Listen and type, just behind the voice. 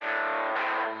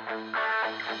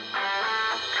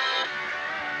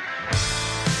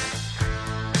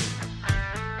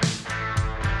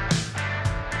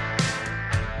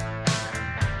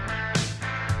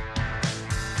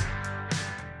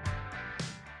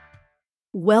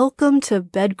Welcome to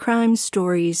Bed Crime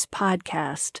Stories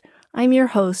podcast. I'm your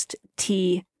host,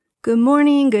 T. Good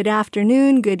morning, good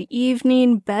afternoon, good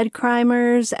evening, bed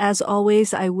crimers. As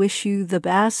always, I wish you the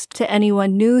best. To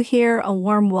anyone new here, a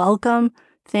warm welcome.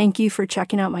 Thank you for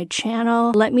checking out my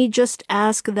channel. Let me just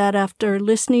ask that after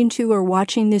listening to or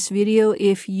watching this video,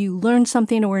 if you learned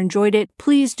something or enjoyed it,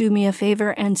 please do me a favor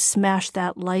and smash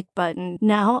that like button.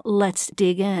 Now, let's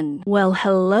dig in. Well,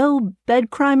 hello, bed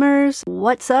crimers.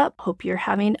 What's up? Hope you're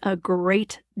having a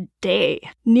great day.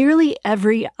 Nearly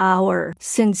every hour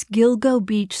since Gilgo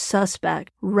Beach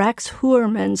suspect Rex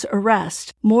Heuermann's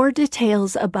arrest, more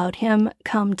details about him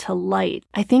come to light.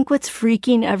 I think what's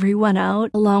freaking everyone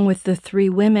out, along with the 3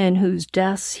 women whose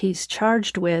deaths he's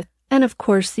charged with, and of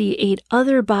course the 8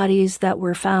 other bodies that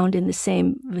were found in the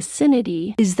same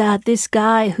vicinity, is that this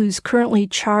guy who's currently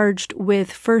charged with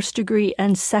first-degree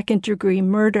and second-degree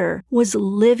murder was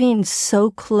living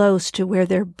so close to where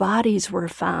their bodies were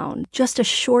found, just a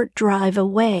short drive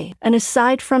away. And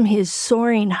aside from his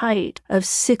soaring height of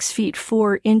 6 feet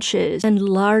 4 inches and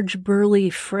large burly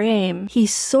frame, he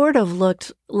sort of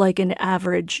looked like an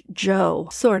average Joe.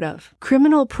 Sort of.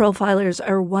 Criminal profilers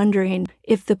are wondering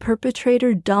if the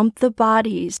perpetrator dumped the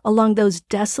bodies along those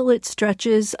desolate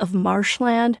stretches of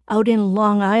marshland out in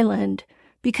Long Island,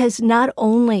 because not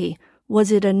only was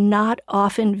it a not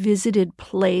often visited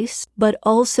place, but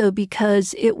also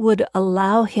because it would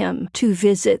allow him to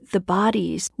visit the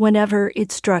bodies whenever it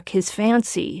struck his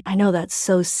fancy. I know that's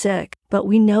so sick, but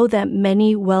we know that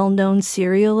many well-known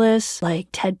serialists like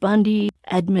Ted Bundy,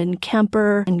 Edmund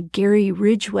Kemper, and Gary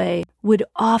Ridgway would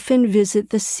often visit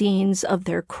the scenes of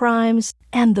their crimes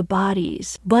and the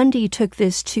bodies. Bundy took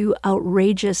this to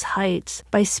outrageous heights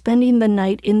by spending the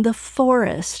night in the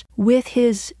forest with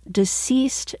his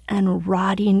deceased and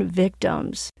rotting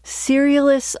victims.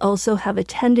 Serialists also have a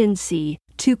tendency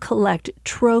to collect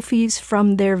trophies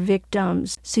from their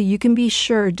victims, so you can be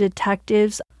sure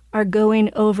detectives are going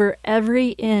over every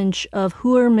inch of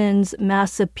Heuermann's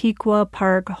Massapequa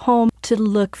Park home to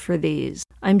look for these.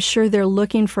 I'm sure they're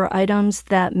looking for items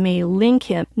that may link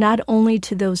him not only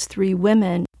to those 3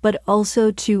 women, but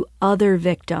also to other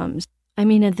victims. I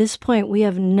mean, at this point, we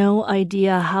have no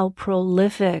idea how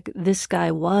prolific this guy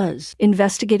was.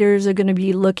 Investigators are going to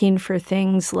be looking for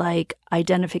things like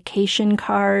identification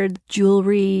cards,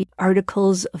 jewelry,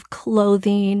 articles of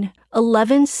clothing.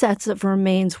 11 sets of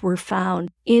remains were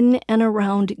found in and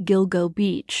around Gilgo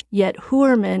Beach, yet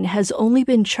Heuermann has only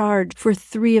been charged for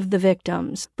 3 of the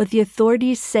victims. But the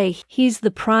authorities say he's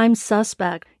the prime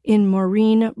suspect in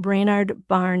Maureen Brainard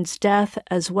Barnes' death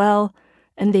as well,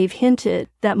 and they've hinted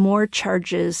that more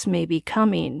charges may be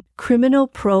coming. Criminal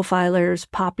profilers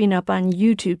popping up on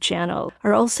YouTube channel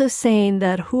are also saying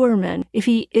that Heuermann, if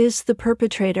he is the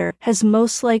perpetrator, has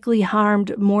most likely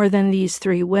harmed more than these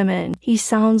 3 women. He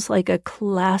sounds like a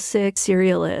classic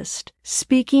serialist.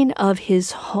 Speaking of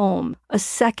his home, a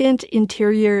second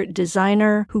interior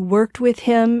designer who worked with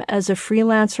him as a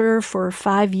freelancer for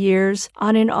 5 years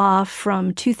on and off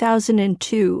from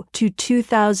 2002 to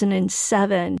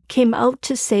 2007 came out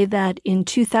to say that in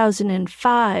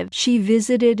 2005 she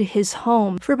visited his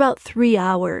home for about 3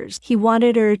 hours. He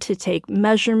wanted her to take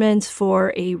measurements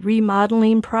for a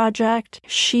remodeling project.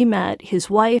 She met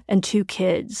his wife and 2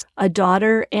 kids, a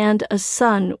daughter and a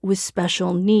son with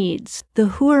special needs. The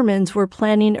Heuermanns were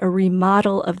planning a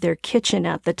remodel of their kitchen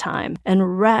at the time,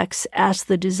 and Rex asked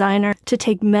the designer to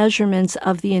take measurements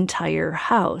of the entire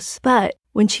house. But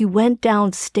when she went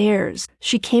downstairs,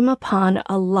 she came upon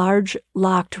a large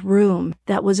locked room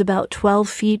that was about 12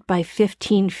 feet by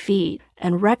 15 feet,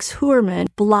 and Rex Heuermann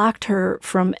blocked her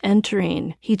from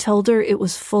entering. He told her it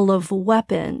was full of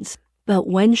weapons. But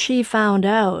when she found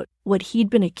out what he'd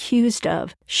been accused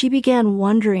of, she began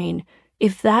wondering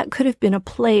if that could have been a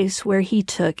place where he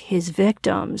took his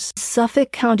victims.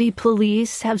 Suffolk County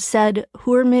Police have said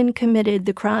Heuermann committed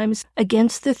the crimes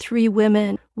against the 3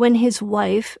 women when his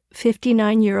wife,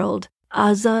 59-year-old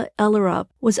Aza Ellerup,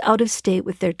 was out of state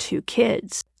with their 2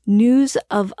 kids. News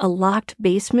of a locked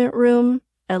basement room,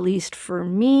 at least for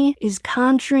me, is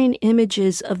conjuring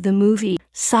images of the movie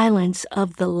Silence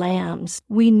of the Lambs.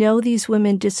 We know these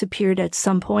women disappeared at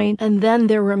some point, and then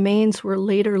their remains were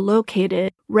later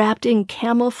located, wrapped in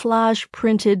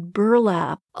camouflage-printed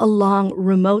burlap along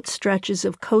remote stretches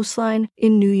of coastline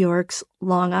in New York's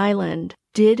Long Island.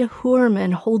 Did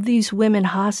Heuermann hold these women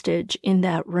hostage in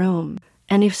that room?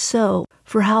 And if so,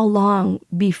 for how long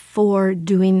before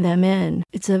doing them in?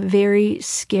 It's a very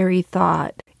scary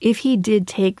thought. if he did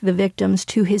take the victims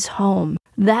to his home,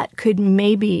 that could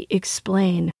maybe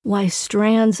explain why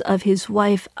strands of his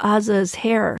wife Aza's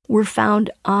hair were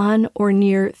found on or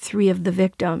near 3 of the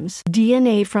victims.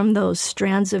 DNA from those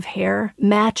strands of hair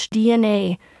matched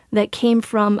DNA that came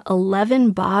from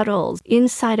 11 bottles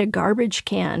inside a garbage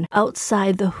can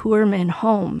outside the Huerman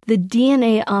home. The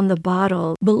DNA on the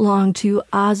bottle belonged to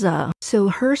Aza, so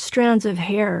her strands of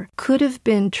hair could have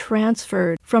been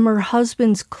transferred from her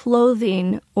husband's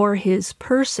clothing or his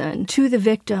person to the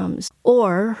victims,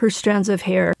 or her strands of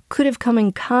hair could have come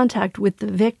in contact with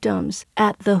the victims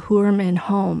at the Huerman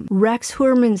home. Rex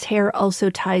Huerman's hair also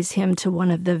ties him to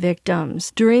one of the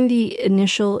victims. During the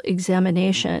initial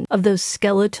examination of those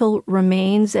skeletal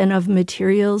remains and of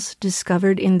materials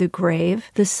discovered in the grave,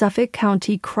 the Suffolk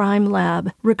County Crime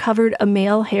Lab recovered a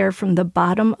male hair from the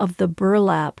bottom of the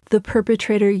burlap the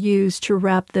perpetrator used to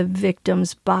wrap the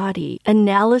victim's body.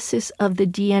 Analysis of the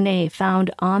DNA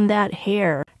found on that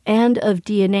hair and of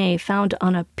DNA found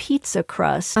on a pizza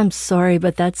crust. I'm sorry,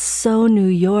 but that's so New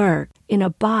York. In a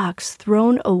box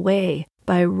thrown away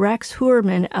by Rex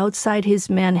Huerman outside his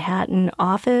Manhattan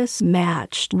office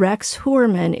matched. Rex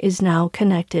Huerman is now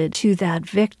connected to that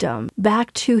victim,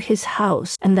 back to his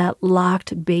house and that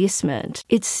locked basement.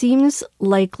 It seems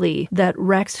likely that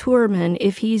Rex Huerman,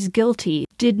 if he's guilty,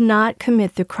 did not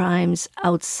commit the crimes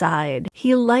outside.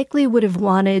 He likely would have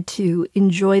wanted to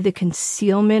enjoy the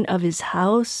concealment of his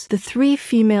house. The 3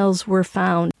 females were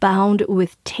found bound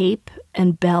with tape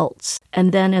and belts,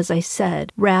 and then, as I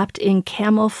said, wrapped in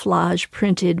camouflage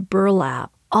printed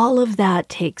burlap. All of that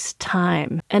takes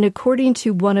time, and according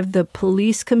to one of the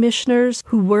police commissioners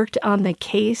who worked on the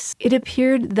case, it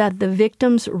appeared that the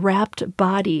victims' wrapped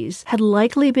bodies had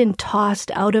likely been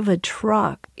tossed out of a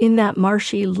truck in that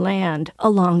marshy land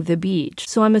along the beach.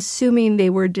 So I'm assuming they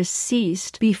were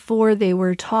deceased before they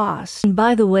were tossed. And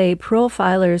by the way,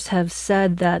 profilers have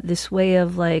said that this way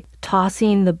of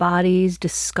tossing the bodies,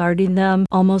 discarding them,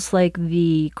 almost like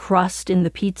the crust in the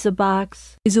pizza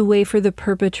box, is a way for the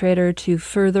perpetrator to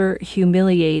further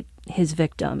humiliate his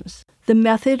victims. The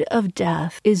method of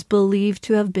death is believed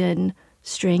to have been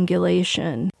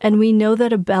strangulation, and we know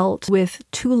that a belt with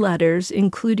 2 letters,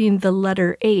 including the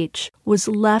letter H, was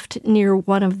left near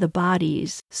one of the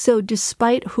bodies. So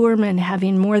despite Huerman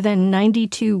having more than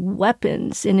 92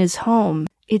 weapons in his home,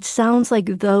 it sounds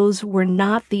like those were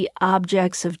not the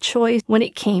objects of choice when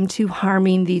it came to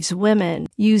harming these women.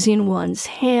 Using one's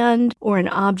hand or an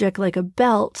object like a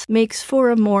belt makes for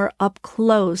a more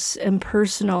up-close and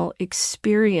personal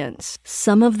experience.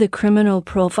 Some of the criminal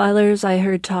profilers I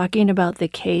heard talking about the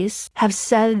case have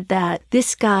said that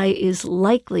this guy is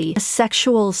likely a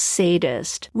sexual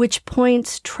sadist, which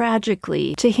points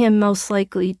tragically to him most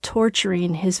likely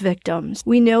torturing his victims.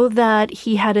 We know that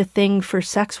he had a thing for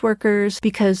sex workers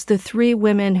because the 3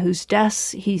 women whose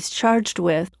deaths he's charged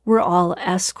with were all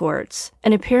escorts.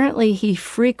 And apparently he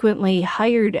frequently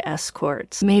hired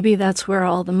escorts. Maybe that's where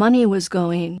all the money was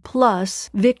going. Plus,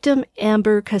 victim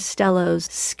Amber Costello's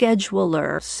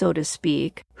scheduler, so to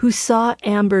speak, who saw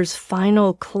Amber's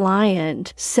final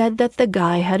client, said that the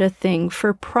guy had a thing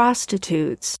for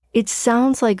prostitutes. It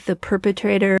sounds like the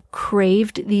perpetrator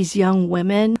craved these young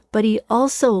women, but he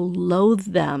also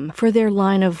loathed them for their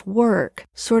line of work,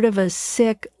 sort of a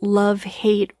sick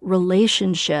love-hate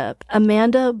relationship.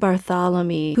 Amanda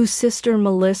Bartholomew, whose sister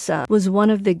Melissa was one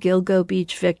of the Gilgo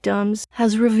Beach victims,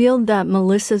 has revealed that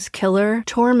Melissa's killer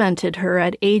tormented her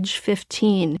at age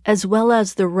 15, as well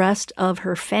as the rest of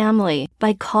her family,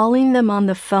 by calling them on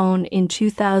the phone in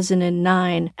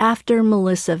 2009 after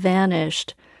Melissa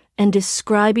vanished, and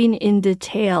describing in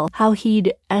detail how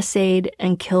he'd essayed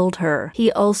and killed her.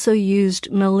 He also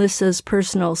used Melissa's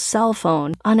personal cell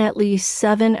phone on at least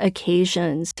 7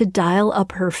 occasions to dial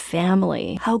up her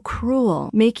family. How cruel,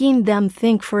 making them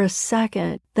think for a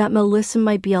second that Melissa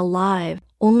might be alive,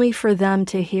 only for them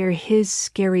to hear his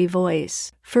scary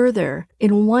voice. Further,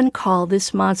 in one call,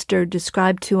 this monster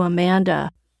described to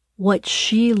Amanda what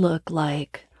she looked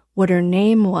like, what her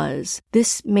name was.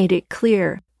 This made it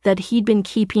clear that he'd been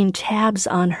keeping tabs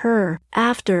on her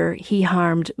after he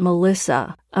harmed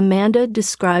Melissa. Amanda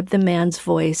described the man's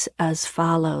voice as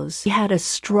follows. He had a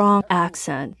strong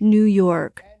accent, New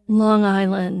York, Long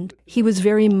Island. He was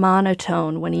very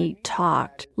monotone when he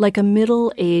talked, like a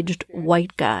middle-aged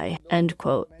white guy, end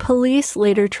quote. Police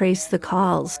later traced the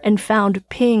calls and found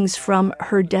pings from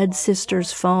her dead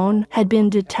sister's phone had been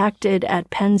detected at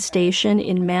Penn Station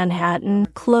in Manhattan,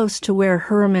 close to where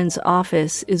Herman's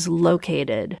office is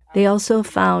located. They also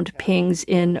found pings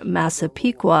in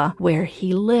Massapequa, where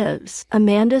he lives.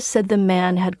 Amanda said the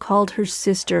man had called her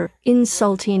sister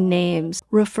insulting names,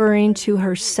 referring to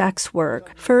her sex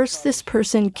work. First, First, this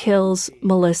person kills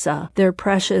Melissa, their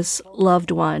precious loved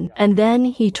one, and then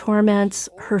he torments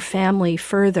her family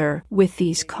further with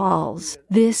these calls.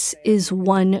 This is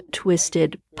one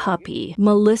twisted puppy.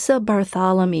 Melissa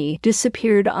Bartholomew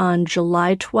disappeared on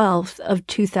July 12th of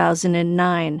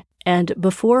 2009. And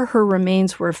before her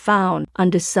remains were found on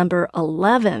December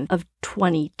 11th of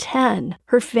 2010,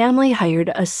 her family hired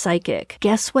a psychic.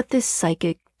 Guess what this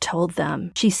psychic told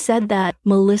them? She said that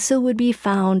Melissa would be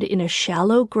found in a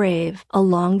shallow grave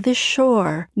along the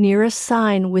shore near a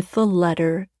sign with the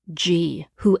letter G.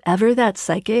 Whoever that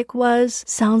psychic was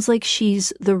sounds like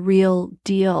she's the real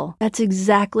deal. That's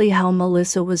exactly how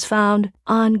Melissa was found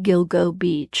on Gilgo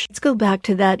Beach. Let's go back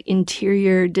to that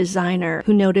interior designer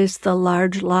who noticed the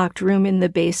large locked room in the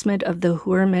basement of the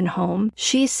Hoorman home.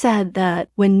 She said that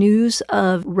when news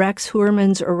of Rex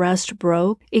Hoorman's arrest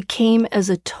broke, it came as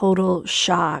a total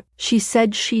shock. She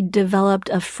said she developed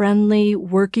a friendly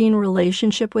working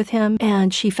relationship with him,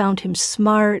 and she found him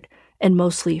smart and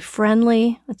mostly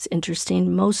friendly. That's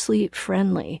interesting, mostly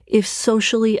friendly, if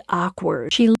socially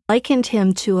awkward. She likened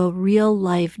him to a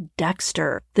real-life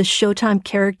Dexter, the Showtime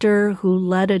character who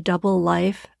led a double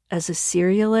life as a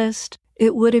serialist.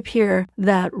 It would appear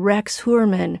that Rex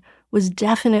Hoorman was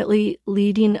definitely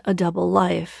leading a double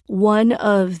life, one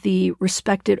of the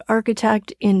respected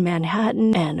architect in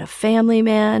Manhattan and a family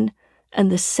man,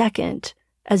 and the second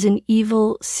as an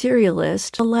evil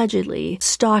serialist, allegedly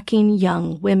stalking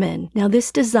young women. Now,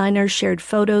 this designer shared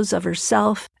photos of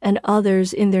herself and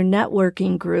others in their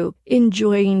networking group,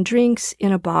 enjoying drinks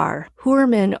in a bar.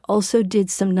 Hoorman also did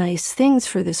some nice things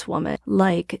for this woman,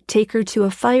 like take her to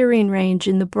a firing range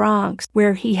in the Bronx,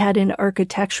 where he had an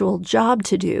architectural job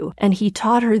to do, and he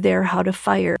taught her there how to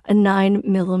fire a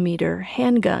 9mm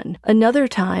handgun. Another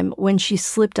time, when she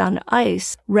slipped on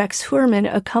ice, Rex Hoorman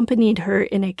accompanied her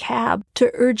in a cab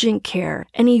to urgent care,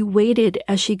 and he waited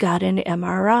as she got an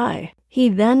MRI. He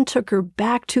then took her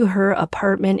back to her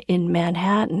apartment in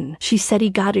Manhattan. She said he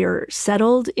got her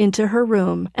settled into her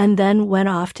room and then went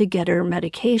off to get her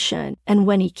medication. And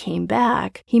when he came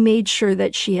back, he made sure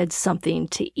that she had something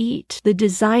to eat. The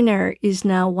designer is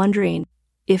now wondering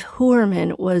if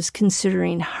Hoorman was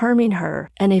considering harming her,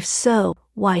 and if so,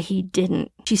 why he didn't.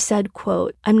 She said,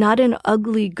 quote, "I'm not an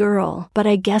ugly girl, but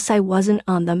I guess I wasn't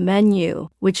on the menu,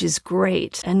 which is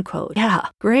great," end quote. Yeah,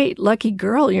 great, lucky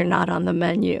girl you're not on the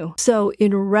menu. So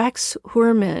in Rex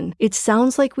Hoorman, it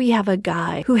sounds like we have a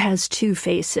guy who has two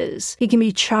faces. He can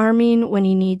be charming when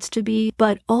he needs to be,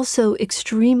 but also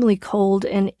extremely cold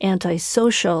and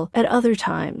antisocial at other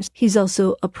times. He's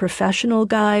also a professional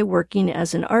guy working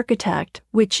as an architect,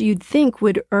 which you'd think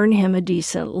would earn him a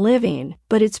decent living.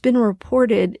 But it's been reported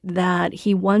that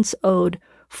he once owed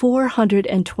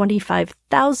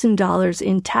 $425,000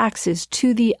 in taxes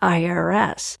to the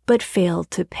IRS, but failed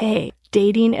to pay,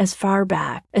 dating as far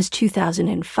back as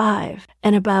 2005.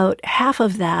 And about half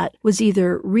of that was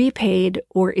either repaid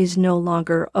or is no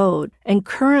longer owed. And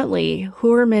currently,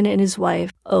 Hoorman and his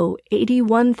wife owe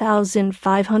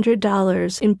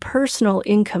 $81,500 in personal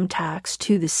income tax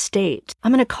to the state.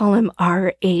 I'm going to call him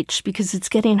RH because it's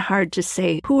getting hard to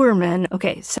say Hoorman.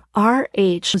 Okay, so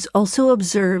RH was also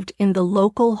observed in the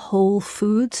local Whole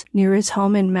Foods near his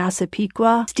home in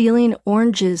Massapequa, stealing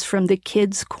oranges from the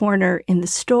kids' corner in the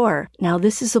store. Now,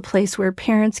 this is a place where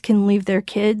parents can leave their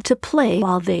kid to play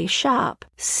while they shop.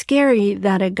 Scary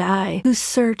that a guy who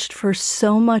searched for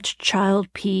so much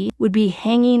child pee would be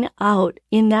hanging out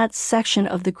in that section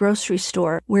of the grocery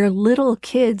store where little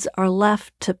kids are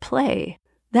left to play.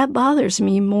 That bothers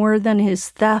me more than his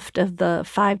theft of the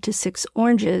 5 to 6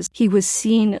 oranges he was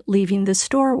seen leaving the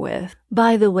store with.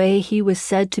 By the way, he was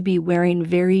said to be wearing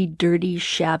very dirty,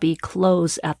 shabby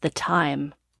clothes at the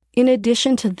time. In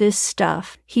addition to this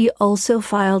stuff, he also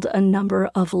filed a number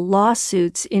of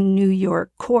lawsuits in New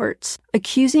York courts,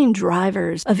 accusing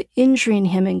drivers of injuring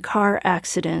him in car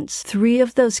accidents. 3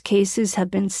 of those cases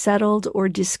have been settled or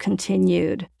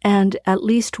discontinued, and at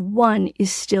least one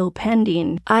is still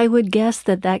pending. I would guess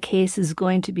that that case is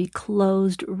going to be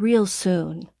closed real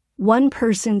soon. One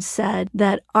person said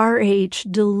that RH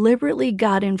deliberately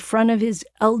got in front of his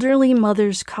elderly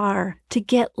mother's car to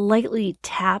get lightly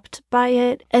tapped by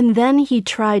it, and then he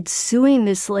tried suing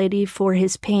this lady for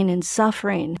his pain and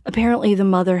suffering. Apparently the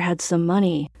mother had some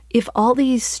money. If all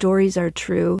these stories are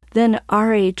true, then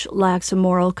RH lacks a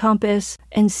moral compass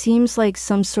and seems like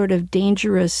some sort of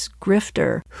dangerous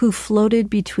grifter who floated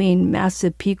between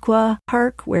Massapequa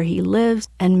Park, where he lives,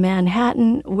 and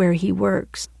Manhattan, where he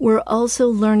works. We're also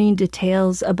learning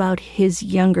details about his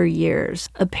younger years.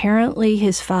 Apparently,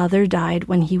 his father died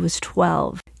when he was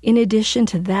 12. In addition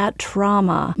to that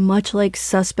trauma, much like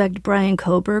suspect Brian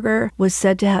Kohberger was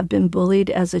said to have been bullied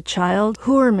as a child,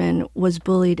 Hoorman was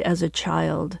bullied as a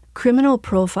child. Criminal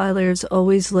profilers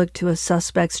always look to a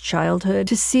suspect's childhood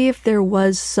to see if there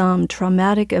was some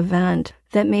traumatic event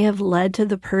that may have led to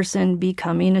the person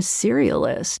becoming a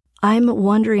serialist. I'm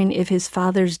wondering if his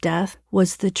father's death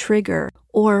was the trigger,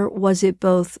 or was it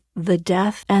both the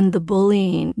death and the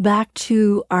bullying? Back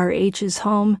to RH's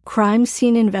home, crime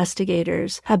scene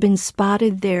investigators have been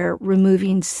spotted there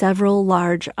removing several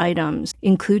large items,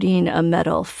 including a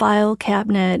metal file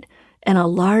cabinet and a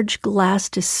large glass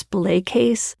display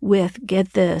case with,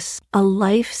 get this, a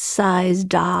life-size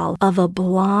doll of a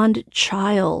blonde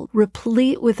child,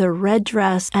 replete with a red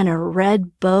dress and a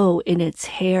red bow in its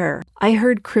hair. I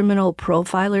heard criminal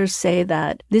profilers say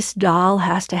that this doll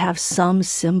has to have some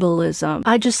symbolism.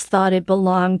 I just thought it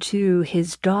belonged to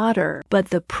his daughter,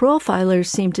 but the profilers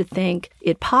seem to think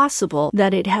it possible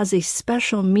that it has a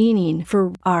special meaning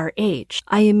for RH.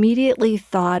 I immediately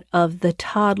thought of the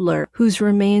toddler whose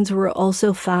remains were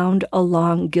also found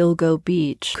along Gilgo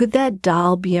Beach. Could that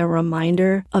doll be a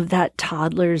reminder of that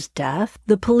toddler's death?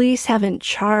 The police haven't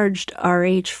charged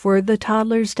RH for the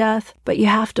toddler's death, but you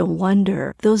have to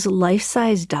wonder, those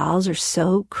life-size dolls are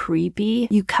so creepy.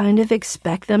 You kind of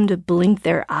expect them to blink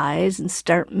their eyes and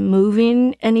start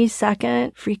moving any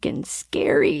second. Freaking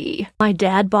scary. My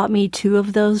dad bought me 2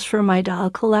 of those for my doll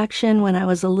collection when I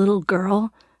was a little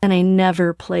girl, and I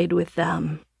never played with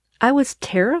them. I was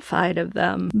terrified of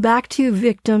them. Back to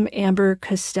victim Amber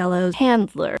Costello's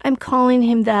handler. I'm calling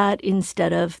him that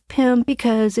instead of Pimp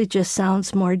because it just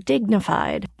sounds more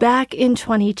dignified. Back in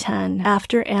 2010,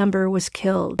 after Amber was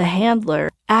killed, the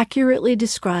handler accurately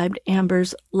described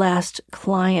Amber's last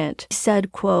client. He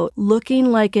said, quote,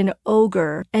 looking like an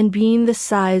ogre and being the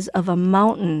size of a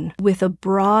mountain with a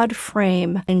broad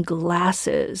frame and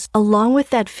glasses. Along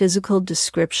with that physical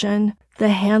description, the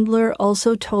handler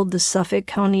also told the Suffolk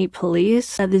County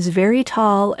Police that this very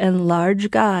tall and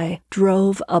large guy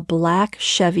drove a black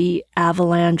Chevy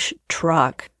Avalanche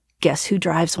truck. Guess who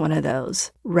drives one of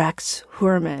those? Rex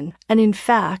Hoorman. And in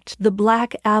fact, the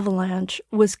black Avalanche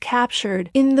was captured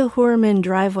in the Hoorman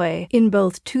driveway in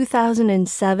both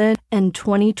 2007 and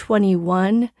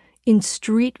 2021 in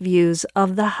street views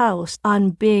of the house on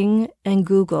Bing and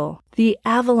Google. The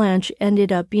Avalanche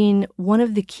ended up being one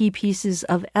of the key pieces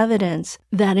of evidence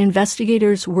that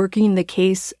investigators working the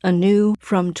case anew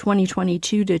from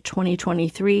 2022 to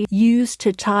 2023 used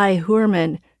to tie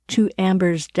Hoorman to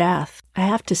Amber's death. I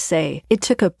have to say, it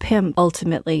took a pimp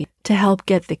ultimately to help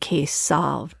get the case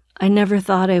solved. I never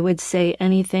thought I would say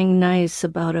anything nice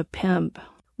about a pimp.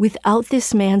 Without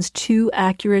this man's 2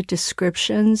 accurate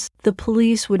descriptions, the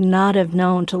police would not have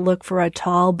known to look for a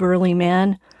tall, burly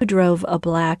man who drove a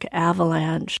black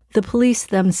Avalanche. The police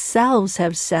themselves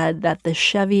have said that the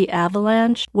Chevy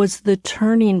Avalanche was the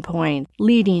turning point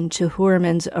leading to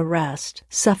Hoorman's arrest.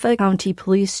 Suffolk County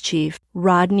Police Chief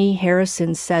Rodney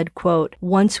Harrison said, quote,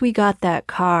 once we got that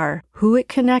car, who it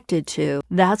connected to,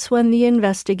 that's when the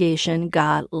investigation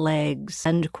got legs,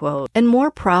 end quote. And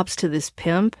more props to this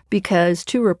pimp, because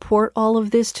to report all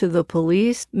of this to the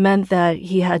police meant that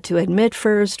he had to admit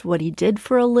first what he did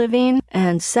for a living,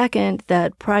 and second,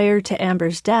 that prior to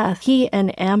Amber's death, he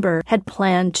and Amber had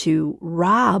planned to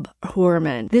rob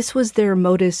Hoorman. This was their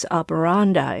modus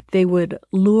operandi. They would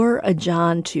lure a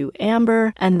John to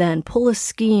Amber and then pull a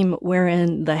scheme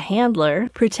wherein the handler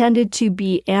pretended to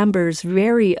be Amber's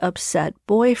very upset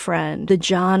boyfriend. The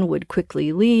John would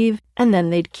quickly leave, and then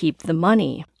they'd keep the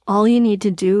money. All you need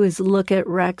to do is look at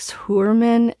Rex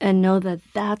Hoorman and know that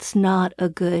that's not a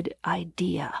good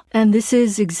idea. And this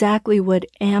is exactly what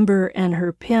Amber and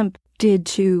her pimp did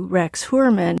to Rex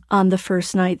Hoorman on the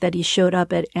first night that he showed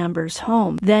up at Amber's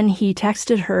home. Then he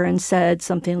texted her and said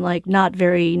something like, not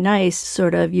very nice,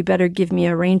 sort of, you better give me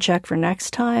a rain check for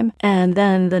next time. And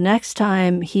then the next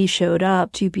time he showed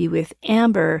up to be with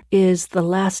Amber is the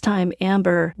last time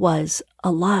Amber was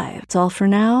alive. That's all for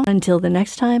now. Until the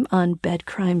next time on Bed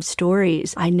Crime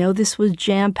Stories. I know this was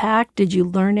jam-packed. Did you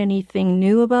learn anything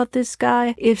new about this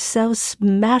guy? If so,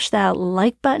 smash that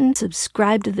like button,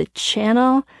 subscribe to the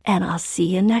channel, and I'll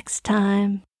see you next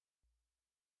time.